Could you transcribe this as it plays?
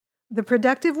The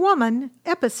Productive Woman,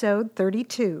 Episode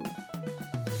 32.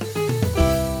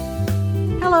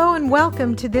 Hello and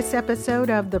welcome to this episode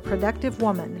of The Productive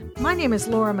Woman. My name is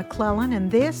Laura McClellan,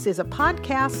 and this is a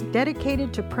podcast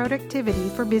dedicated to productivity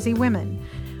for busy women.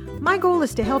 My goal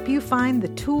is to help you find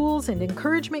the tools and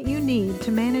encouragement you need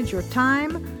to manage your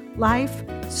time, life,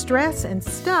 stress, and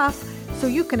stuff so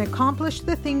you can accomplish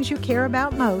the things you care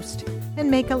about most and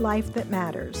make a life that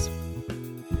matters.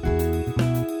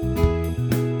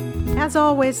 As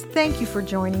always, thank you for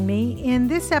joining me. In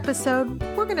this episode,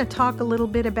 we're going to talk a little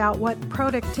bit about what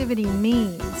productivity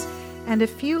means and a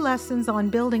few lessons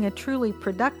on building a truly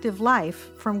productive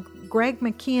life from Greg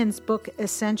McKeown's book,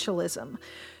 Essentialism.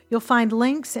 You'll find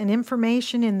links and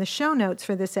information in the show notes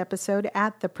for this episode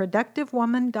at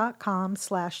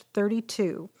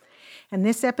theproductivewoman.com/32. And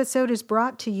this episode is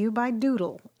brought to you by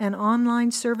Doodle, an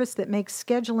online service that makes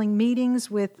scheduling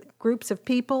meetings with groups of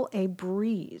people a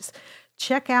breeze.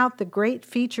 Check out the great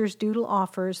features Doodle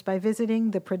offers by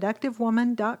visiting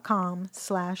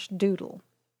theproductivewoman.com/doodle.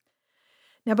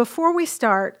 Now, before we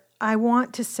start, I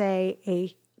want to say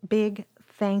a big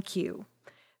thank you.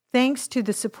 Thanks to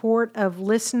the support of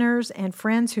listeners and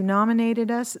friends who nominated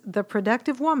us, The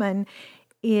Productive Woman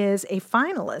is a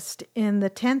finalist in the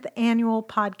 10th Annual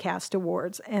Podcast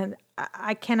Awards, and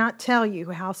I cannot tell you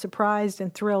how surprised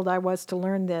and thrilled I was to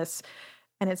learn this,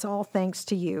 and it's all thanks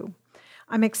to you.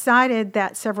 I'm excited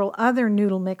that several other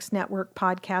Noodle Mix Network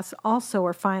podcasts also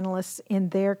are finalists in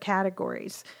their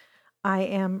categories. I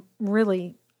am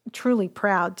really, truly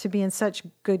proud to be in such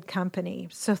good company.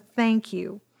 So thank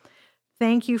you.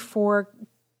 Thank you for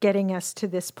getting us to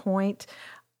this point.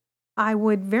 I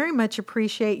would very much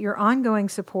appreciate your ongoing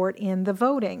support in the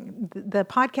voting. The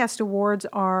podcast awards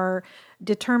are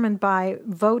determined by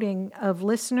voting of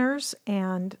listeners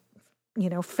and,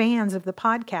 fans of the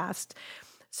podcast.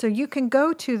 So you can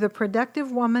go to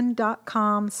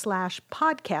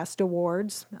theproductivewoman.com/podcast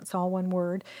awards, that's all one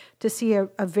word, to see a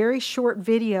very short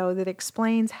video that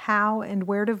explains how and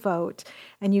where to vote.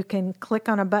 And you can click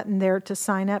on a button there to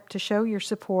sign up to show your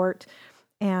support.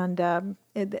 And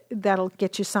that'll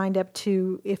get you signed up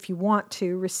to, if you want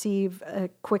to, receive a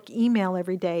quick email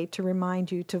every day to remind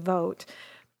you to vote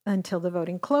until the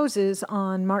voting closes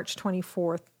on March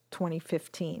 24th.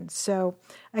 2015. So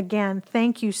again,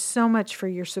 thank you so much for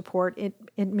your support. It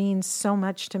means so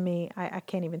much to me. I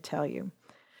can't even tell you.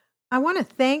 I want to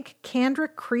thank Kendra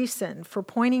Creason for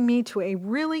pointing me to a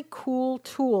really cool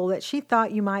tool that she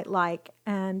thought you might like,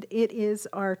 and it is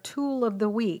our tool of the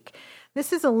week.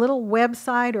 This is a little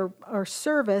website or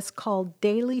service called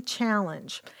Daily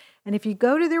Challenge. And if you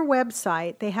go to their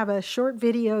website, they have a short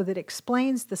video that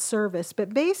explains the service,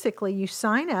 but basically you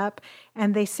sign up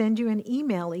and they send you an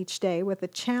email each day with a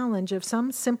challenge of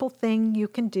some simple thing you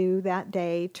can do that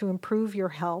day to improve your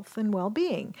health and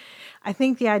well-being. I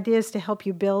think the idea is to help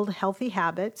you build healthy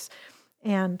habits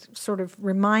and sort of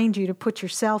remind you to put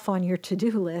yourself on your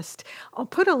to-do list. I'll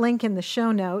put a link in the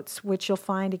show notes, which you'll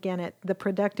find again at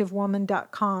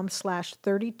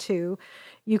theproductivewoman.com/32.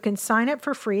 You can sign up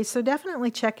for free, so definitely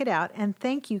check it out. And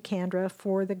thank you, Kendra,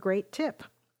 for the great tip.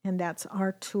 And that's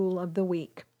our tool of the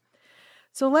week.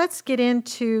 So let's get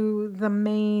into the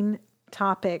main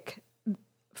topic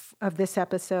of this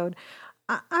episode.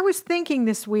 I was thinking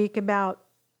this week about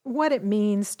what it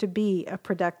means to be a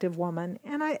productive woman,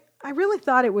 and I really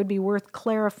thought it would be worth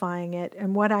clarifying it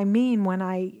and what I mean when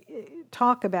I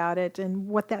talk about it and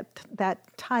what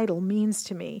that title means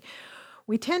to me.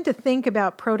 We tend to think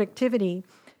about productivity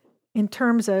in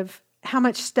terms of how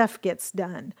much stuff gets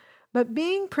done, but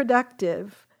being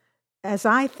productive, as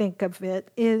I think of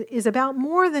it, is about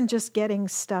more than just getting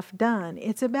stuff done.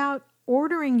 It's about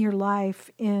ordering your life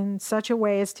in such a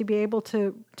way as to be able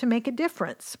to make a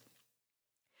difference.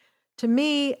 To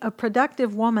me, a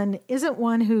productive woman isn't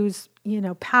one who's,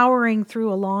 powering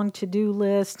through a long to-do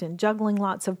list and juggling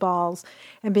lots of balls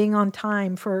and being on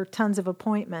time for tons of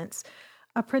appointments.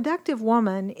 A productive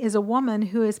woman is a woman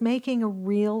who is making a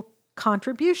real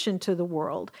contribution to the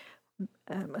world,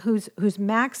 who's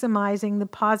maximizing the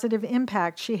positive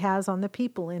impact she has on the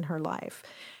people in her life.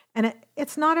 And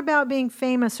it's not about being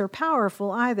famous or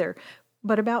powerful either,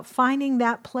 but about finding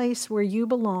that place where you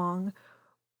belong,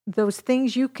 those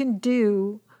things you can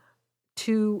do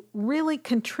to really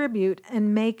contribute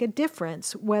and make a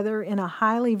difference, whether in a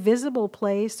highly visible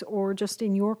place or just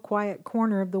in your quiet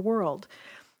corner of the world.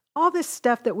 All this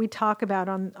stuff that we talk about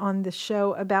on the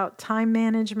show about time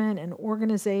management and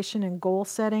organization and goal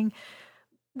setting,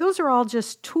 those are all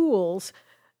just tools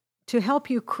to help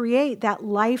you create that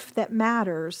life that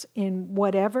matters in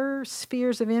whatever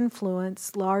spheres of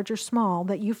influence, large or small,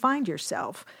 that you find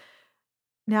yourself.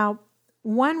 Now,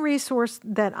 one resource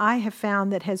that I have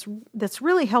found that's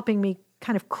really helping me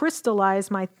kind of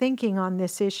crystallize my thinking on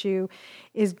this issue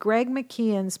is Greg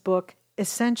McKeown's book,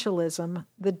 Essentialism,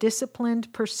 The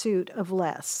Disciplined Pursuit of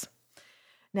Less.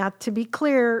 Now, to be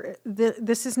clear,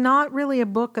 this is not really a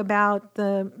book about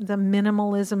the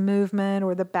minimalism movement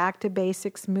or the back to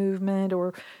basics movement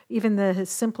or even the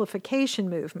simplification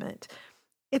movement.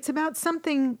 It's about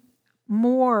something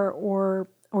more or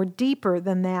deeper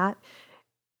than that.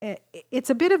 It's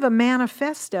a bit of a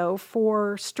manifesto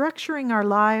for structuring our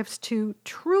lives to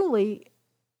truly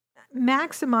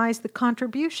maximize the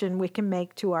contribution we can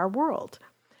make to our world.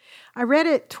 I read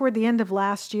it toward the end of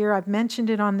last year. I've mentioned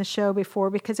it on the show before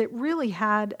because it really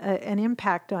had an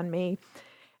impact on me.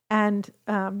 And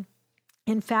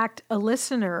in fact, a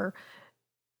listener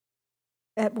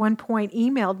at one point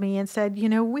emailed me and said,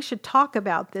 we should talk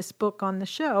about this book on the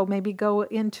show, maybe go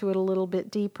into it a little bit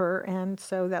deeper. And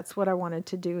so that's what I wanted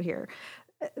to do here.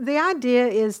 The idea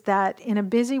is that in a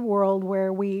busy world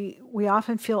where we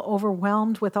often feel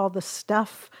overwhelmed with all the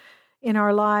stuff in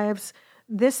our lives,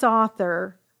 this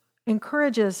author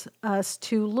encourages us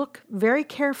to look very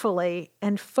carefully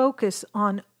and focus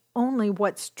on only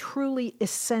what's truly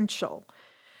essential.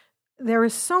 There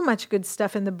is so much good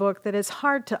stuff in the book that it's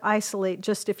hard to isolate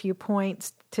just a few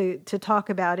points to talk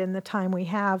about in the time we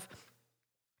have.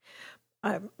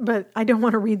 But I don't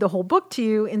want to read the whole book to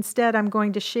you. Instead, I'm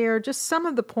going to share just some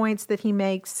of the points that he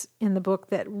makes in the book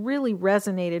that really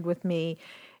resonated with me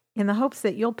in the hopes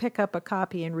that you'll pick up a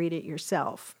copy and read it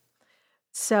yourself.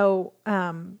 So,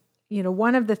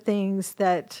 one of the things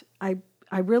that I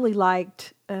really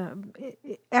liked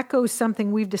it echoes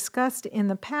something we've discussed in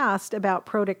the past about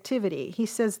productivity. He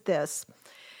says this: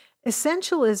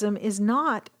 essentialism is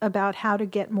not about how to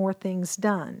get more things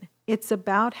done. It's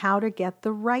about how to get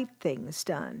the right things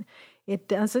done. It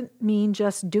doesn't mean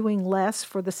just doing less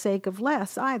for the sake of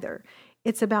less either.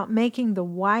 It's about making the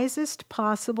wisest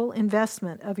possible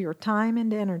investment of your time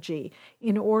and energy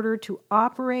in order to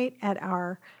operate at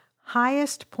our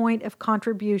highest point of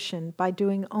contribution by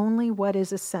doing only what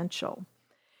is essential.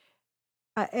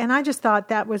 And I just thought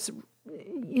that was,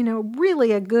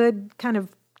 really a good kind of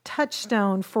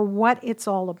touchstone for what it's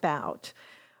all about.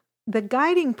 The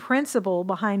guiding principle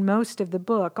behind most of the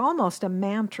book, almost a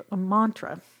mantra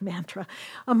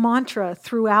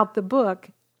throughout the book,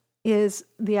 is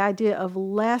the idea of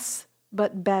less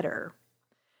but better.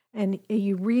 And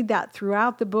you read that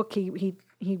throughout the book. He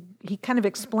kind of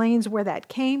explains where that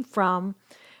came from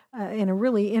in a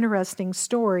really interesting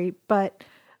story, but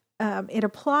it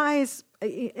applies,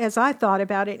 as I thought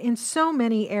about it, in so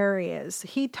many areas.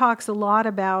 He talks a lot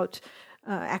about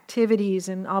activities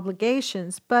and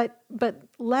obligations, but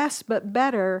less but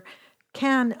better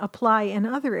can apply in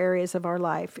other areas of our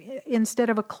life. Instead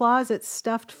of a closet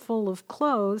stuffed full of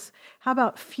clothes, how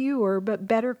about fewer but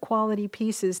better quality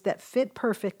pieces that fit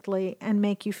perfectly and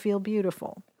make you feel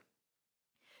beautiful?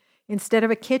 Instead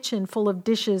of a kitchen full of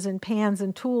dishes and pans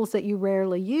and tools that you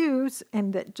rarely use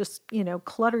and that just,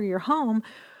 clutter your home,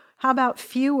 how about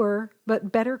fewer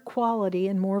but better quality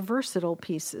and more versatile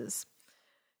pieces?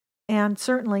 And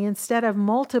certainly, instead of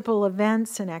multiple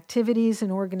events and activities and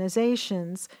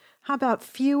organizations, how about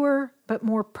fewer but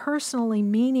more personally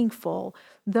meaningful,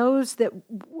 those that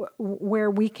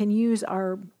where we can use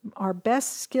our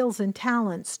best skills and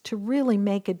talents to really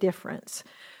make a difference?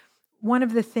 One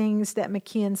of the things that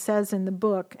McKeown says in the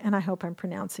book, and I hope I'm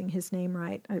pronouncing his name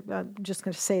right, I'm just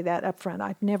going to say that up front.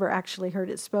 I've never actually heard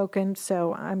it spoken,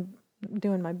 so I'm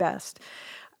doing my best.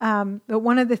 But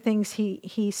one of the things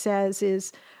he says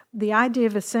is, the idea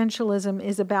of essentialism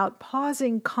is about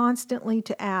pausing constantly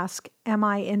to ask, am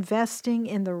I investing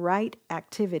in the right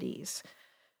activities?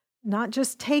 Not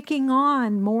just taking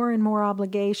on more and more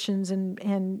obligations and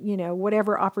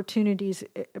whatever opportunities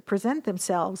present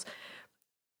themselves,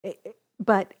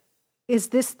 but is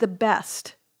this the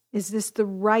best? Is this the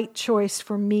right choice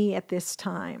for me at this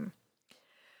time?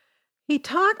 He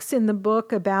talks in the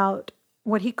book about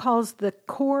what he calls the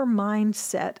core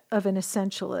mindset of an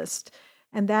essentialist,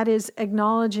 and that is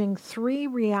acknowledging three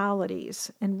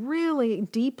realities and really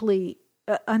deeply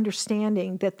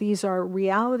understanding that these are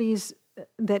realities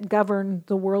that govern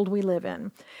the world we live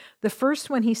in. The first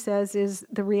one, he says, is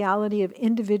the reality of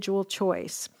individual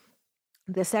choice.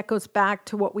 This echoes back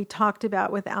to what we talked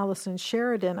about with Allison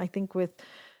Sheridan, I think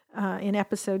in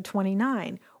episode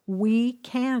 29. We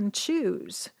can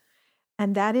choose,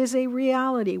 and that is a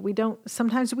reality.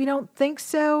 Sometimes we don't think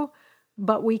so,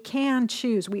 but we can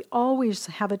choose. We always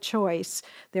have a choice.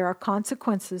 There are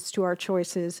consequences to our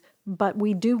choices, but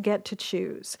we do get to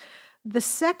choose. The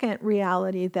second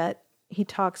reality that he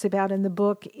talks about in the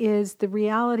book is the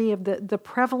reality of the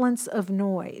prevalence of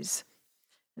noise,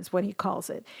 is what he calls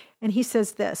it. And he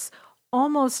says this: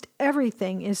 almost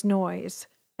everything is noise,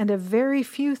 and a very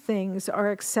few things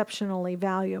are exceptionally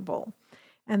valuable.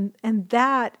 And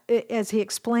that, as he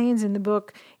explains in the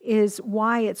book, is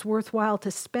why it's worthwhile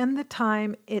to spend the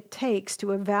time it takes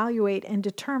to evaluate and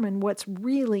determine what's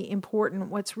really important,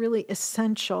 what's really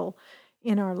essential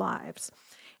in our lives.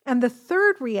 And the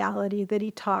third reality that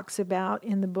he talks about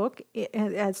in the book,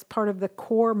 as part of the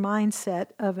core mindset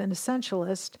of an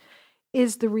essentialist,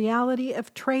 is the reality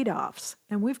of trade-offs.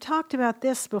 And we've talked about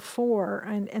this before,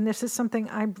 and this is something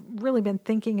I've really been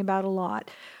thinking about a lot.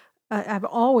 I've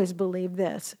always believed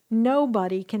this: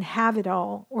 nobody can have it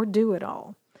all or do it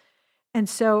all. And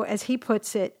so, as he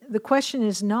puts it, the question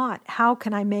is not, how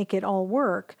can I make it all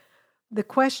work? The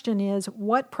question is,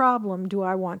 what problem do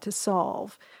I want to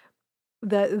solve?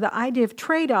 The idea of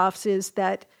trade-offs is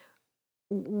that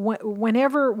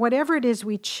whatever it is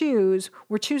we choose,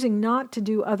 we're choosing not to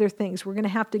do other things. We're going to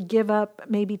have to give up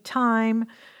maybe time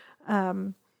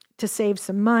to save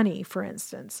some money, for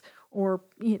instance. Or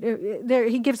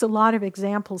he gives a lot of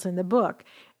examples in the book.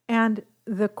 And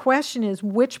the question is,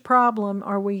 which problem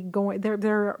are we going...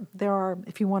 There are,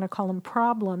 if you want to call them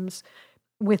problems,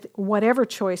 with whatever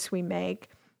choice we make.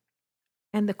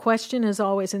 And the question is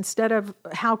always, instead of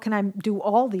how can I do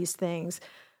all these things,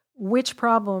 which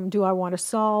problem do I want to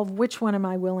solve? Which one am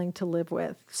I willing to live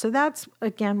with? So that's,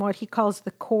 again, what he calls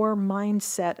the core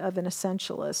mindset of an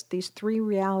essentialist, these three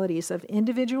realities of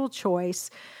individual choice,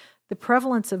 the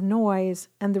prevalence of noise,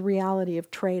 and the reality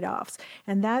of trade-offs.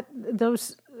 And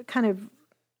those kind of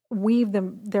weave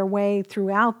their way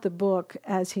throughout the book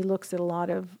as he looks at a lot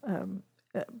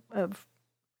of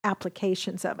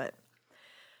applications of it.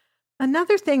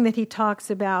 Another thing that he talks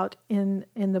about in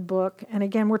the book, and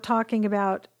again, we're talking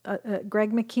about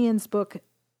Greg McKeown's book,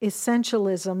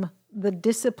 Essentialism, The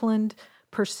Disciplined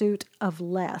Pursuit of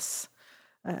Less,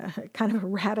 kind of a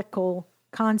radical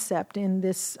concept in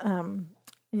this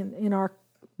in our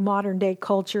modern day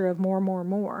culture of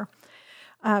more.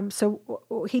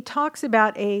 So he talks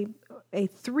about a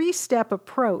three-step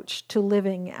approach to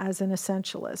living as an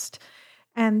essentialist.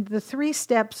 And the three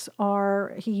steps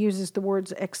are, he uses the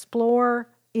words explore,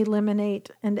 eliminate,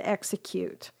 and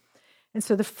execute. And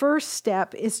so the first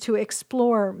step is to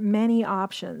explore many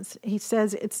options. He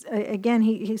says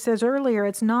he says earlier,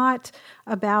 it's not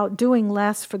about doing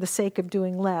less for the sake of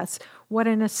doing less. What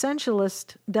an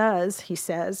essentialist does, he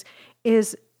says,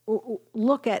 is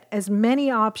look at as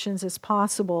many options as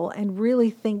possible and really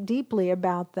think deeply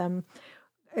about them.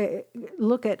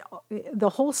 Look at the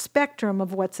whole spectrum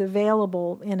of what's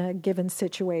available in a given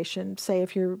situation. Say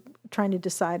if you're trying to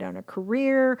decide on a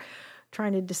career,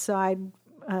 trying to decide,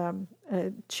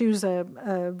 choose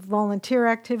a volunteer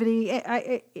activity,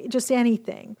 just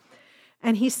anything.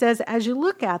 And he says, as you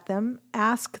look at them,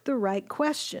 ask the right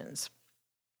questions.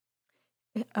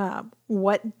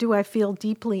 What do I feel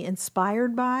deeply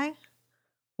inspired by?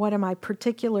 What am I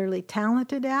particularly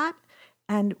talented at?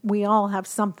 And we all have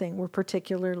something we're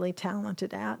particularly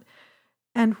talented at.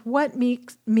 And what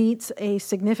meets a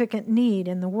significant need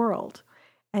in the world?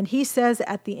 And he says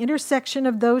at the intersection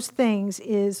of those things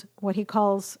is what he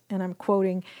calls, and I'm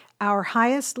quoting, our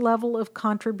highest level of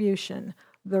contribution,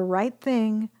 the right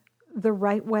thing, the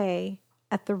right way,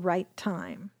 at the right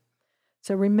time.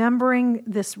 So remembering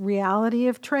this reality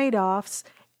of trade-offs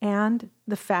and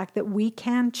the fact that we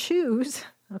can choose,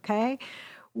 okay?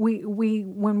 We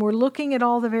when we're looking at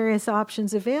all the various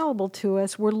options available to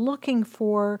us, we're looking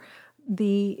for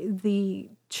the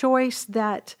choice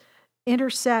that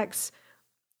intersects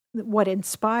what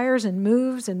inspires and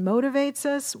moves and motivates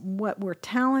us, what we're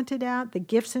talented at, the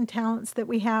gifts and talents that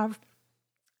we have,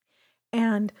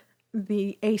 and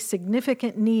a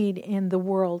significant need in the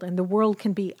world. And the world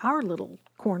can be our little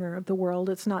corner of the world.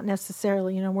 It's not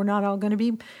necessarily, we're not all going to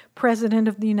be president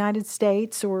of the United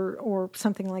States or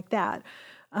something like that.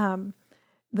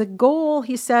 The goal,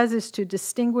 he says, is to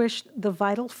distinguish the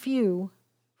vital few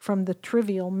from the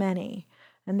trivial many.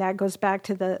 And that goes back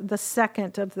to the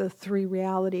second of the three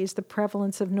realities, the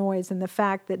prevalence of noise, and the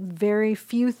fact that very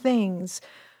few things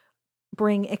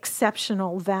bring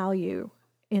exceptional value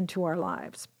into our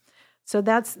lives. So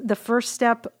that's the first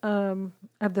step of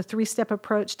the three-step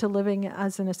approach to living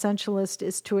as an essentialist,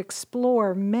 is to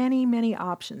explore many, many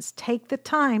options. Take the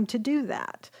time to do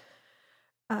that.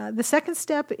 The second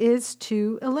step is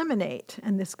to eliminate,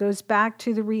 and this goes back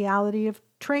to the reality of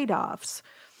trade-offs.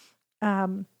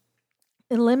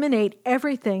 Eliminate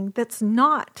everything that's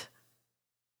not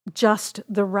just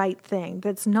the right thing,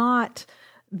 that's not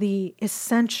the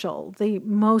essential, the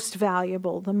most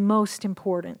valuable, the most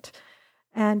important.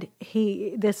 And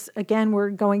again, we're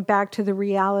going back to the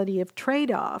reality of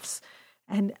trade-offs.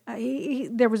 And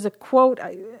there was a quote,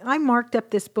 I marked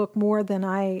up this book more than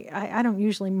I don't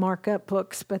usually mark up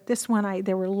books, but this one,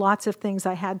 there were lots of things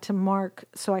I had to mark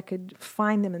so I could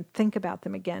find them and think about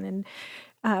them again.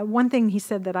 And one thing he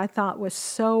said that I thought was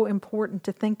so important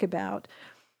to think about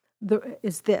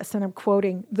is this, and I'm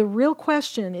quoting, "The real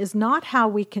question is not how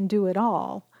we can do it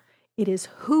all. It is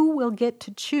who will get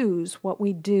to choose what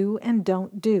we do and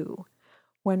don't do.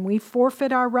 When we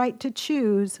forfeit our right to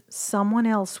choose, someone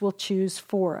else will choose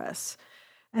for us."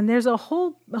 And there's a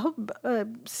whole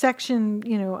section,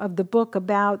 of the book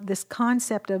about this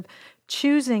concept of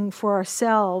choosing for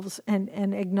ourselves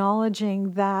and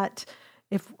acknowledging that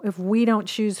if we don't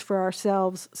choose for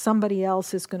ourselves, somebody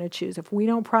else is going to choose. If we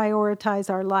don't prioritize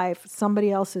our life,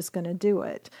 somebody else is going to do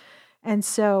it. And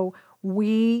so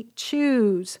we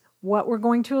choose what we're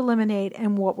going to eliminate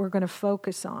and what we're going to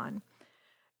focus on.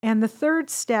 And the third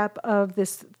step of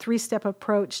this 3-step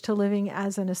approach to living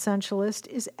as an essentialist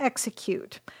is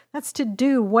execute. That's to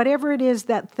do whatever it is,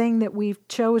 that thing that we've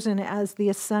chosen as the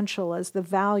essential, as the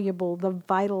valuable, the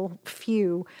vital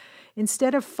few.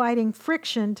 Instead of fighting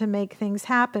friction to make things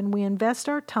happen, we invest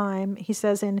our time, he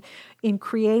says, in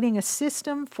creating a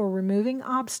system for removing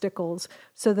obstacles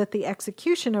so that the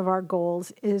execution of our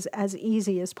goals is as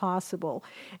easy as possible.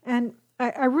 And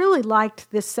I really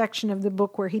liked this section of the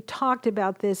book where he talked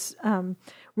about this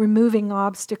removing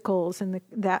obstacles and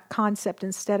that concept.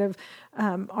 Instead of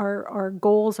our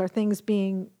goals, our things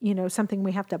being, something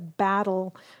we have to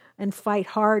battle and fight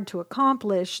hard to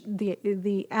accomplish,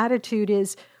 the attitude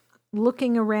is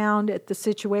looking around at the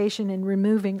situation and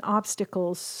removing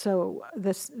obstacles so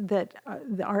that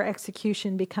our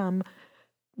execution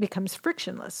becomes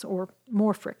frictionless or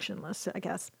more frictionless, I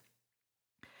guess.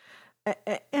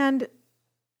 And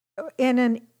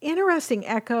an interesting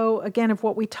echo, again, of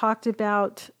what we talked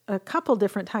about a couple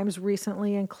different times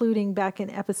recently, including back in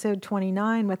episode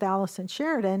 29 with Allison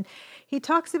Sheridan, he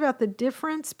talks about the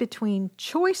difference between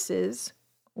choices,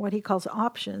 what he calls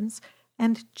options,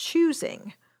 and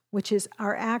choosing, which is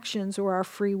our actions or our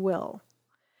free will.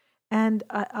 And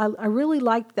I really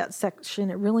liked that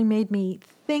section. It really made me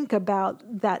think about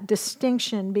that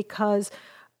distinction, because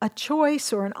a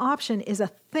choice or an option is a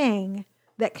thing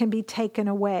that can be taken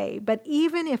away. But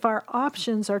even if our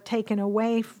options are taken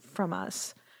away from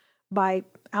us by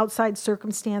outside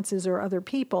circumstances or other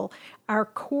people, our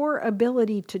core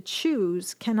ability to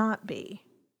choose cannot be.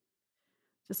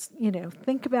 Just,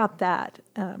 think about that.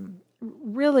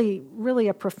 Really, really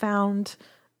a profound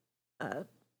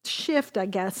shift, I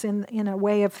guess, in a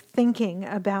way of thinking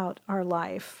about our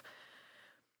life.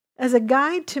 As a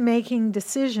guide to making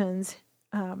decisions,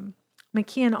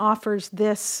 McKeown offers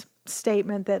this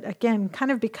statement that, again,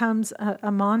 kind of becomes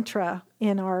a mantra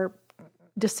in our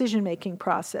decision-making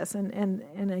process. And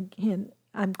again,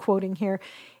 I'm quoting here,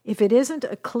 "If it isn't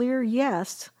a clear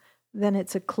yes, then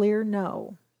it's a clear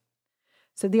no."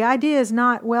 So the idea is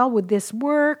not, well, would this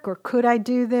work, or could I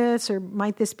do this, or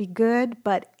might this be good?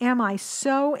 But am I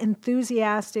so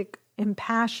enthusiastic,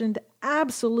 impassioned,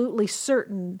 absolutely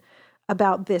certain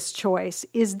about this choice?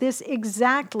 Is this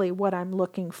exactly what I'm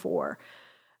looking for?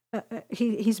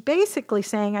 He's basically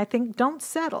saying, I think, don't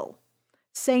settle.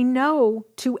 Say no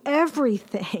to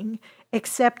everything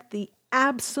except the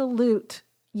absolute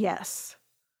yes.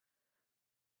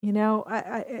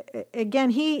 Again,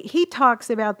 he talks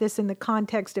about this in the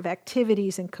context of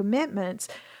activities and commitments,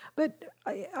 but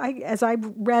as I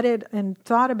read it and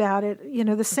thought about it,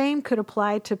 the same could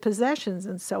apply to possessions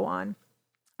and so on.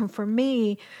 And for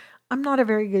me, I'm not a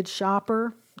very good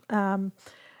shopper, and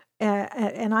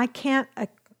I can't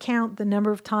count the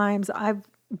number of times I've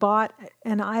bought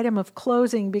an item of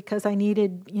clothing because I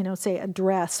needed, say, a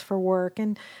dress for work,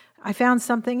 and I found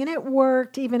something and it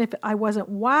worked, even if I wasn't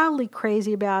wildly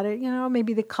crazy about it.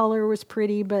 Maybe the color was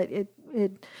pretty, but it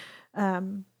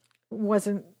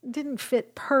didn't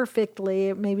fit perfectly.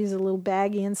 It maybe is a little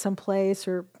baggy in some place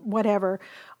or whatever.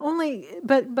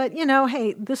 But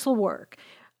hey, this will work.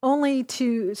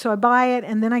 So I buy it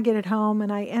and then I get it home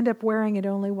and I end up wearing it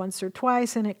only once or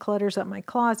twice, and it clutters up my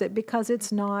closet because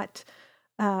it's not,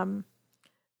 it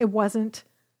wasn't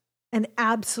an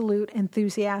absolute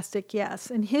enthusiastic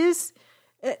yes. And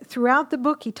throughout the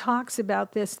book, he talks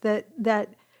about this, that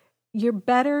you're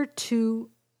better to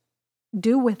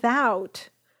do without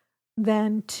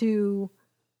than to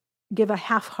give a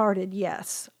half-hearted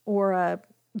yes or a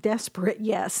desperate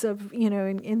yes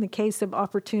in the case of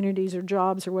opportunities or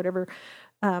jobs or whatever,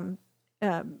 out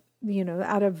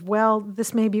of, well,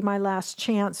 this may be my last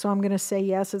chance, so I'm going to say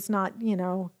yes. It's not,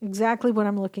 exactly what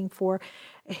I'm looking for.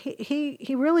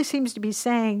 He really seems to be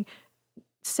saying,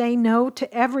 say no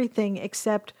to everything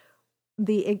except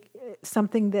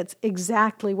something that's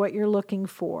exactly what you're looking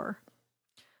for.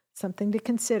 Something to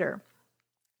consider.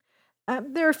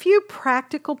 There are a few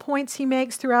practical points he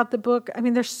makes throughout the book. I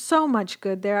mean, there's so much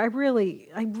good there. I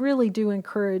really do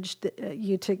encourage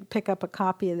you to pick up a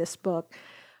copy of this book.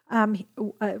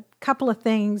 A couple of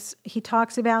things. He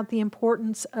talks about the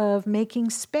importance of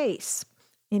making space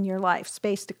in your life,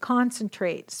 space to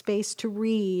concentrate, space to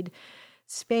read,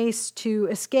 space to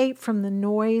escape from the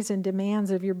noise and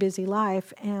demands of your busy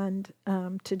life, and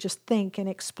to just think and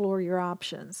explore your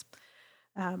options.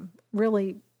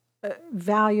 Really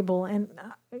valuable and,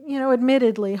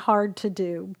 admittedly hard to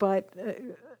do, but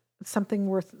something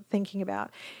worth thinking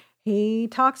about. He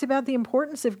talks about the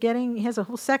importance of he has a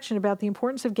whole section about the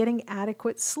importance of getting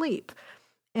adequate sleep.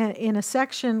 In a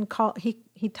section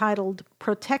he titled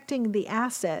Protecting the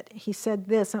Asset, he said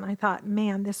this, and I thought,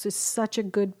 man, this is such a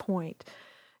good point.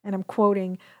 And I'm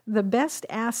quoting, "The best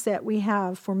asset we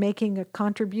have for making a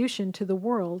contribution to the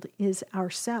world is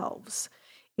ourselves.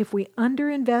 If we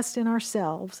underinvest in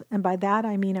ourselves, and by that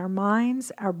I mean our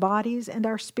minds, our bodies, and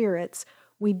our spirits,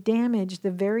 we damage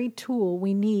the very tool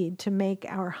we need to make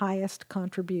our highest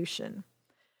contribution."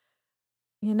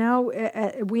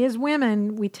 We as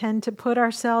women, we tend to put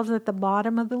ourselves at the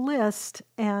bottom of the list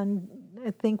and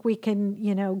think we can,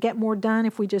 get more done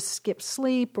if we just skip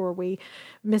sleep, or we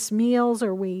miss meals,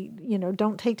 or we,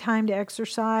 don't take time to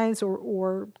exercise,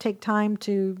 or take time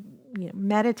to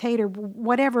meditate, or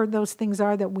whatever those things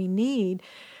are that we need.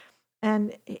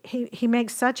 And he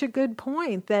makes such a good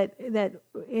point that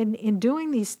in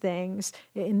doing these things,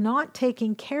 in not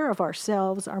taking care of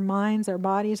ourselves, our minds, our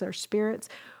bodies, our spirits,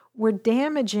 we're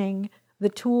damaging the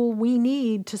tool we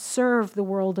need to serve the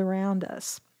world around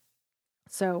us.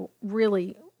 So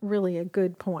really, really a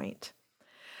good point.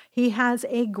 He has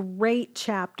a great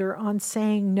chapter on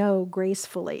saying no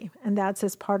gracefully, and that's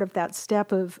as part of that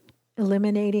step of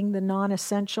eliminating the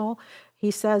non-essential.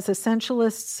 He says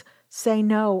essentialists say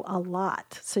no a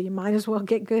lot, so you might as well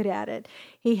get good at it.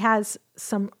 He has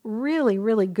some really,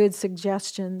 really good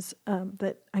suggestions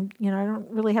that I don't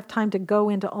really have time to go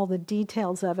into all the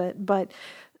details of it, but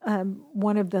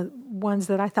one of the ones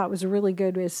that I thought was really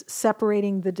good is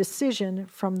separating the decision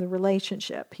from the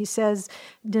relationship. He says,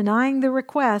 denying the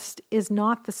request is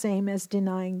not the same as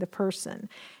denying the person.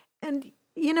 And,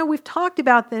 we've talked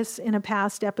about this in a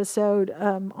past episode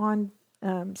on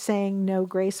saying no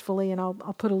gracefully, and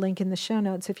I'll put a link in the show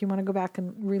notes if you want to go back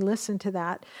and re-listen to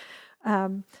that,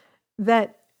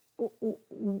 that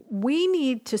we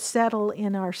need to settle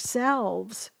in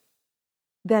ourselves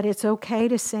that it's okay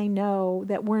to say no,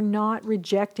 that we're not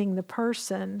rejecting the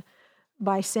person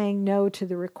by saying no to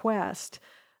the request.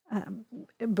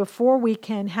 Before we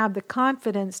can have the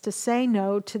confidence to say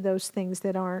no to those things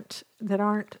that aren't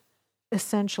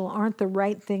essential, aren't the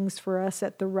right things for us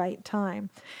at the right time.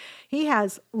 He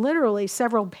has literally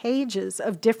several pages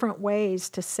of different ways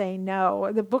to say no.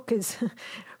 The book is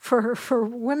for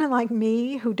women like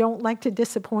me who don't like to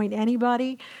disappoint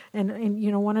anybody and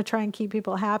want to try and keep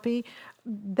people happy.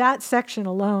 That section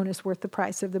alone is worth the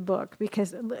price of the book,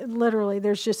 because literally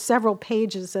there's just several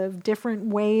pages of different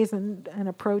ways and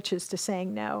approaches to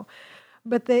saying no.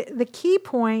 But the key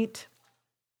point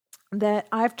that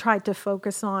I've tried to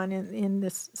focus on in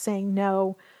this saying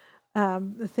no,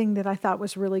 the thing that I thought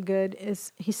was really good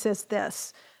is he says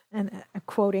this, and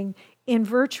quoting, "In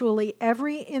virtually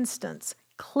every instance,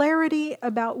 clarity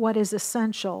about what is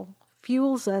essential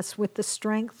fuels us with the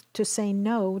strength to say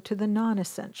no to the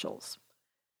non-essentials."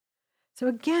 So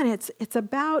again, it's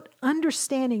about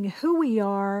understanding who we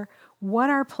are, what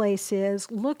our place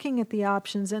is, looking at the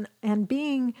options, and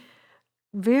being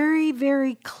very,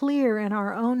 very clear in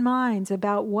our own minds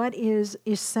about what is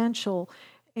essential,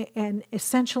 and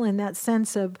essential in that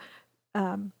sense of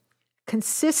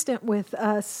consistent with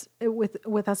us,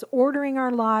 with us ordering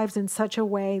our lives in such a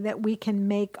way that we can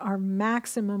make our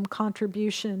maximum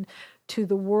contribution to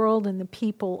the world and the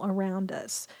people around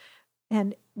us.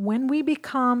 And when we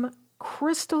become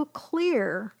crystal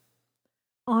clear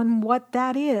on what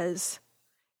that is,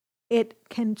 it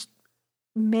can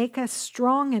make us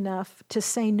strong enough to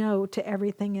say no to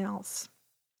everything else.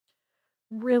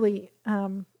 Really,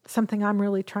 something I'm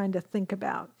really trying to think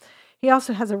about. He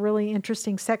also has a really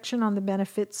interesting section on the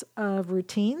benefits of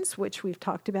routines, which we've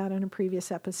talked about in a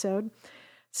previous episode.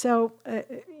 So,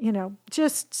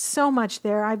 just so much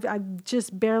there. I've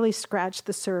just barely scratched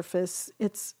the surface.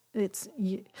 It's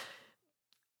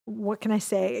what can I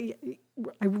say?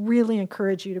 I really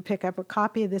encourage you to pick up a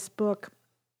copy of this book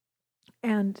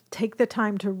and take the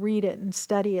time to read it and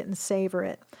study it and savor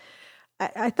it.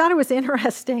 I thought it was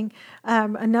interesting.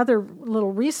 Another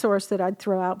little resource that I'd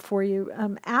throw out for you.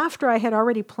 After I had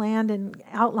already planned and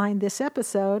outlined this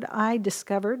episode, I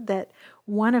discovered that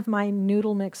one of my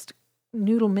Noodle Mix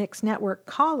Network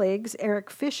colleagues, Eric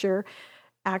Fisher,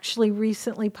 actually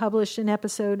recently published an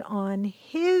episode on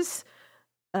his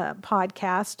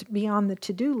podcast, Beyond the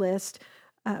To-Do List,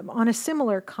 on a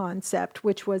similar concept,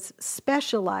 which was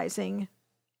specializing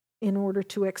in order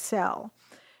to excel.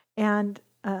 And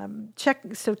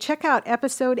check out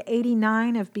episode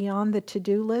 89 of Beyond the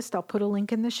To-Do List. I'll put a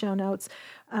link in the show notes,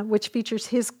 which features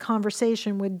his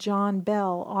conversation with John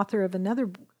Bell, author of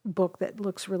another book that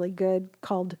looks really good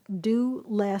called Do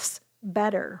Less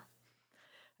Better.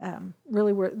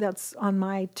 That's on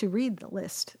my to-read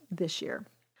list this year.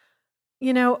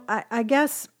 I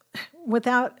guess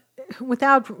without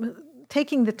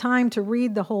taking the time to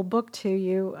read the whole book to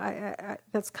you,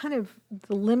 that's kind of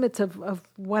the limits of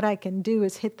what I can do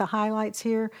is hit the highlights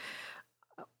here.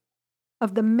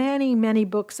 Of the many, many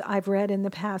books I've read in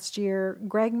the past year,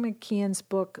 Greg McKeown's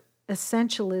book,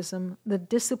 Essentialism, The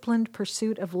Disciplined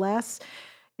Pursuit of Less,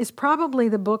 is probably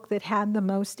the book that had the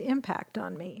most impact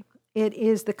on me. It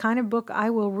is the kind of book I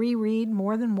will reread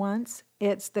more than once.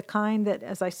 It's the kind that,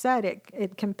 as I said,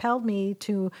 it compelled me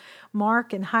to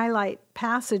mark and highlight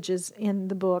passages in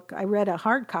the book. I read a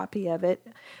hard copy of it,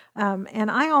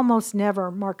 and I almost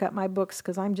never mark up my books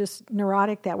because I'm just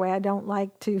neurotic that way. I don't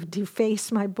like to deface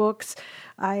my books.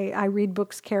 I read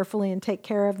books carefully and take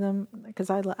care of them because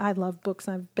I love books.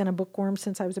 I've been a bookworm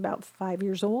since I was about 5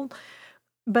 years old.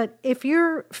 But if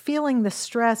you're feeling the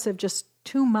stress of just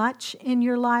too much in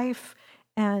your life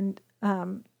and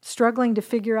struggling to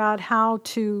figure out how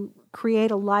to create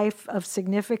a life of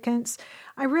significance,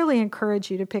 I really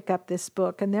encourage you to pick up this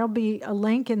book. And there'll be a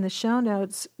link in the show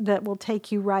notes that will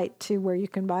take you right to where you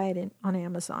can buy it on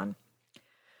Amazon.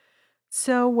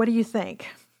 So what do you think?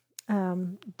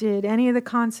 Did any of the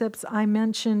concepts I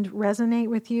mentioned resonate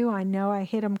with you? I know I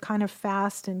hit them kind of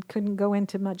fast and couldn't go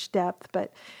into much depth,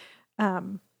 but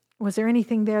was there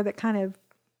anything there that kind of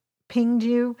pinged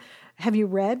you? Have you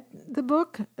read the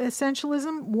book,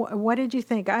 Essentialism? What did you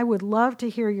think? I would love to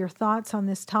hear your thoughts on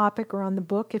this topic or on the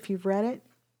book if you've read it.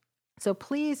 So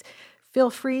please feel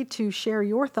free to share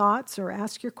your thoughts or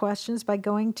ask your questions by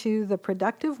going to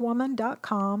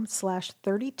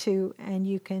theproductivewoman.com/32, and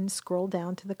you can scroll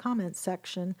down to the comments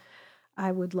section.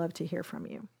 I would love to hear from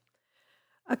you.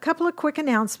 A couple of quick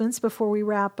announcements before we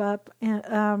wrap up.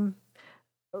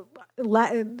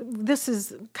 This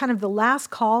is kind of the last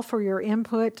call for your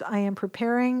input. I am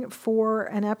preparing for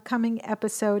an upcoming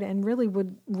episode and really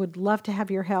would love to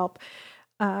have your help.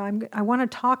 I want to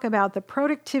talk about the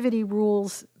productivity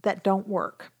rules that don't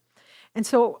work. And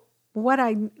so what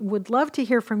I would love to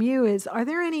hear from you is, are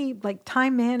there any like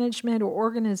time management or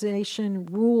organization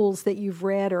rules that you've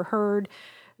read or heard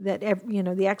that,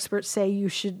 the experts say you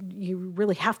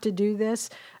really have to do this,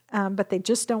 but they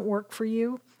just don't work for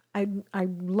you?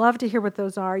 I'd love to hear what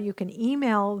those are. You can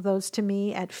email those to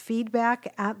me at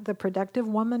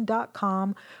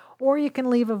feedback@theproductivewoman.com, or you can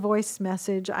leave a voice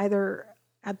message either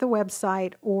at the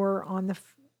website or on the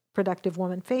Productive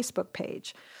Woman Facebook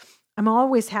page. I'm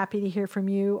always happy to hear from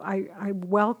you. I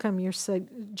welcome your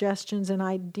suggestions and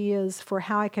ideas for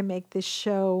how I can make this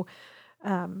show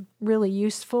really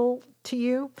useful to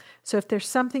you. So if there's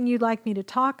something you'd like me to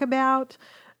talk about,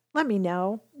 let me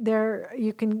know.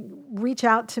 You can reach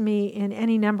out to me in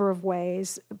any number of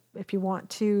ways. If you want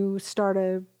to start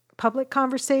a public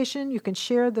conversation, you can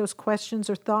share those questions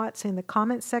or thoughts in the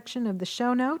comment section of the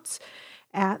show notes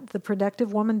at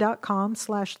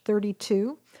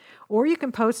theproductivewoman.com/32. Or you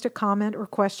can post a comment or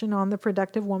question on the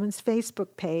Productive Woman's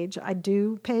Facebook page. I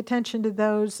do pay attention to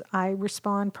those. I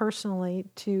respond personally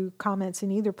to comments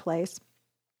in either place.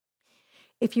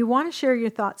 If you want to share your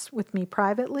thoughts with me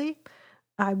privately,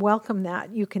 I welcome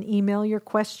that. You can email your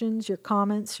questions, your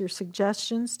comments, your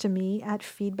suggestions to me at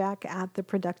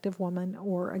feedback@theproductivewoman,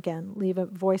 or again, leave a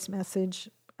voice message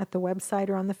at the website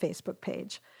or on the Facebook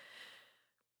page.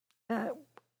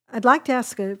 I'd like to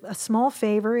ask a small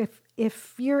favor.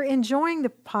 If you're enjoying the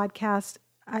podcast,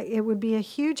 it would be a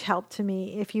huge help to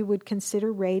me if you would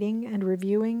consider rating and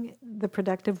reviewing The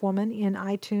Productive Woman in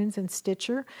iTunes and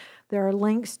Stitcher. There are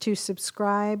links to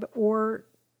subscribe or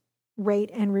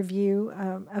rate and review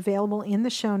available in the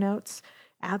show notes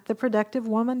at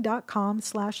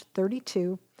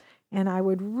theproductivewoman.com/32. And I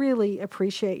would really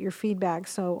appreciate your feedback,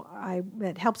 so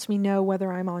it helps me know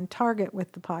whether I'm on target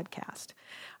with the podcast.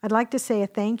 I'd like to say a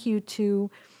thank you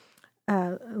to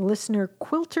listener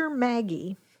Quilter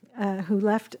Maggie, who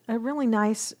left a really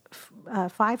nice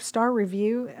 5-star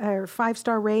review or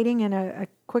 5-star rating and a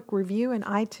quick review in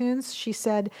iTunes. She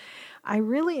said, I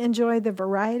really enjoy the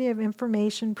variety of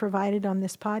information provided on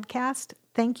this podcast.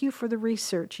 Thank you for the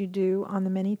research you do on the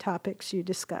many topics you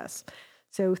discuss.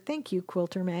 So thank you,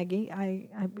 Quilter Maggie.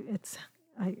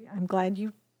 I'm glad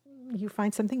you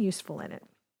find something useful in it.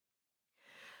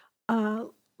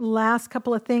 Last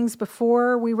couple of things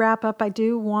before we wrap up, I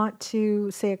do want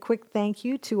to say a quick thank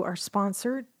you to our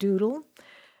sponsor, Doodle.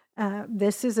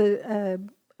 This is a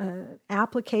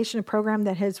application, a program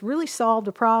that has really solved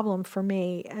a problem for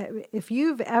me. If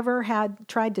you've ever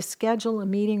tried to schedule a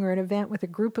meeting or an event with a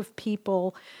group of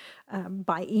people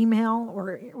by email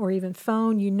or even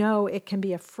phone, you know it can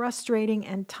be a frustrating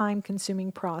and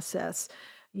time-consuming process.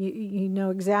 You know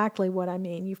exactly what I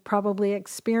mean. You've probably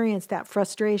experienced that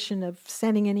frustration of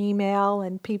sending an email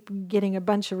and people getting a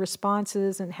bunch of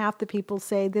responses, and half the people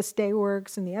say this day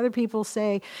works and the other people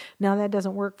say, no, that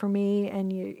doesn't work for me.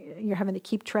 And you're having to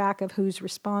keep track of who's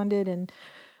responded and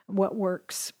what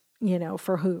works,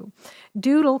 for who.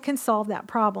 Doodle can solve that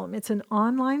problem. It's an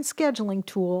online scheduling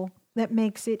tool that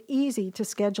makes it easy to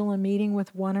schedule a meeting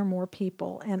with one or more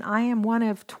people. And I am one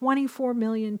of 24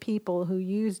 million people who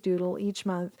use Doodle each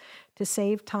month to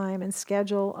save time and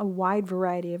schedule a wide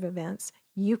variety of events.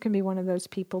 You can be one of those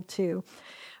people too.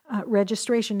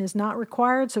 Registration is not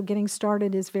required, so getting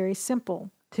started is very simple.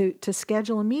 To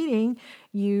schedule a meeting,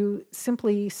 you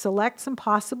simply select some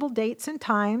possible dates and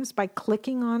times by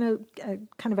clicking on a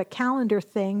kind of a calendar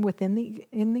thing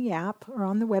in the app or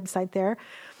on the website there.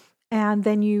 And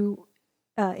then you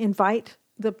invite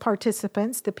the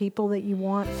participants, the people that you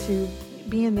want to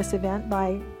be in this event,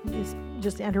 by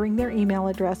just entering their email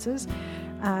addresses.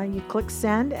 You click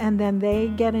send, and then they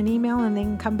get an email, and they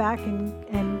can come back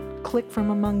and click from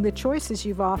among the choices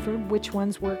you've offered which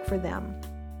ones work for them.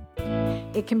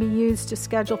 It can be used to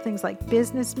schedule things like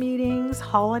business meetings,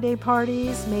 holiday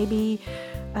parties, maybe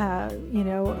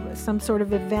some sort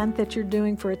of event that you're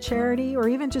doing for a charity, or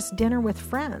even just dinner with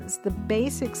friends. The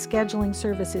basic scheduling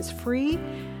service is free,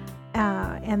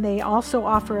 and they also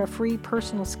offer a free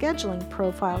personal scheduling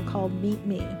profile called Meet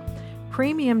Me.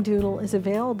 Premium Doodle is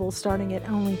available starting at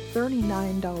only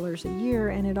 $39 a year,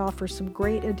 and it offers some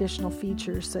great additional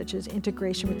features such as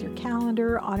integration with your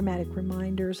calendar, automatic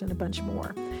reminders, and a bunch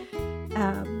more.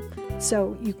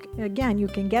 So you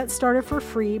can get started for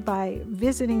free by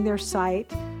visiting their site.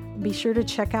 Be sure to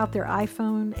check out their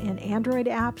iPhone and Android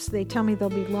apps. They tell me they'll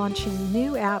be launching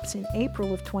new apps in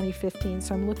April of 2015,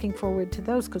 so I'm looking forward to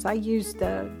those because I use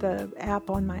the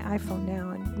app on my iPhone now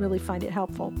and really find it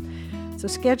helpful. So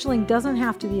scheduling doesn't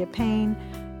have to be a pain.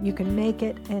 You can make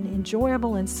it an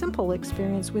enjoyable and simple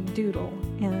experience with Doodle,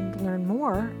 and learn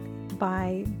more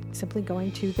by simply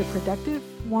going to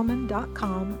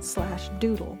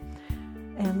theproductivewoman.com/doodle.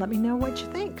 And let me know what you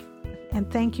think. And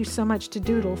thank you so much to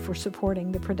Doodle for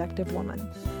supporting The Productive Woman.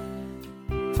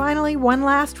 Finally, one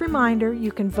last reminder,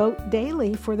 you can vote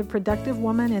daily for The Productive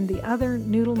Woman and the other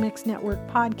Noodle Mix Network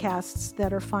podcasts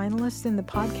that are finalists in the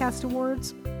Podcast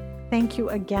Awards. Thank you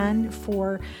again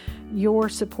for your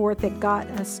support that got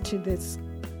us to this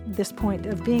point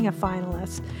of being a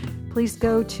finalist. Please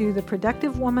go to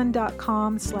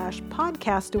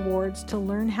theproductivewoman.com/podcast awards to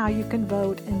learn how you can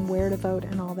vote and where to vote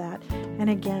and all that. And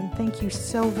again, thank you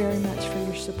so very much for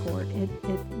your support. It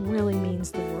really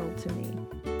means the world to me.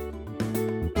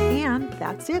 And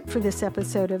that's it for this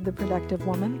episode of The Productive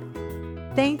Woman.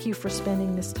 Thank you for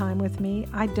spending this time with me.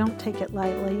 I don't take it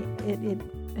lightly.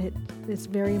 It's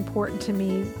very important to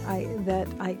me I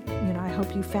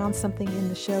hope you found something in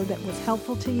the show that was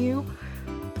helpful to you.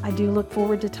 I do look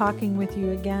forward to talking with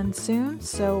you again soon.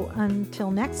 So until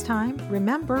next time,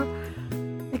 remember,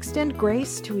 extend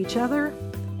grace to each other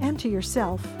and to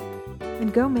yourself,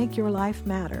 and go make your life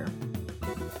matter.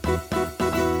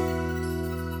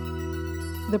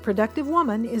 The Productive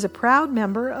Woman is a proud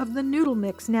member of the Noodle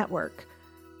Mix Network.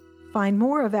 Find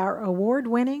more of our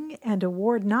award-winning and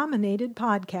award-nominated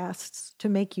podcasts to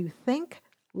make you think,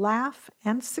 laugh,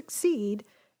 and succeed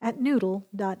at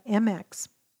noodle.mx.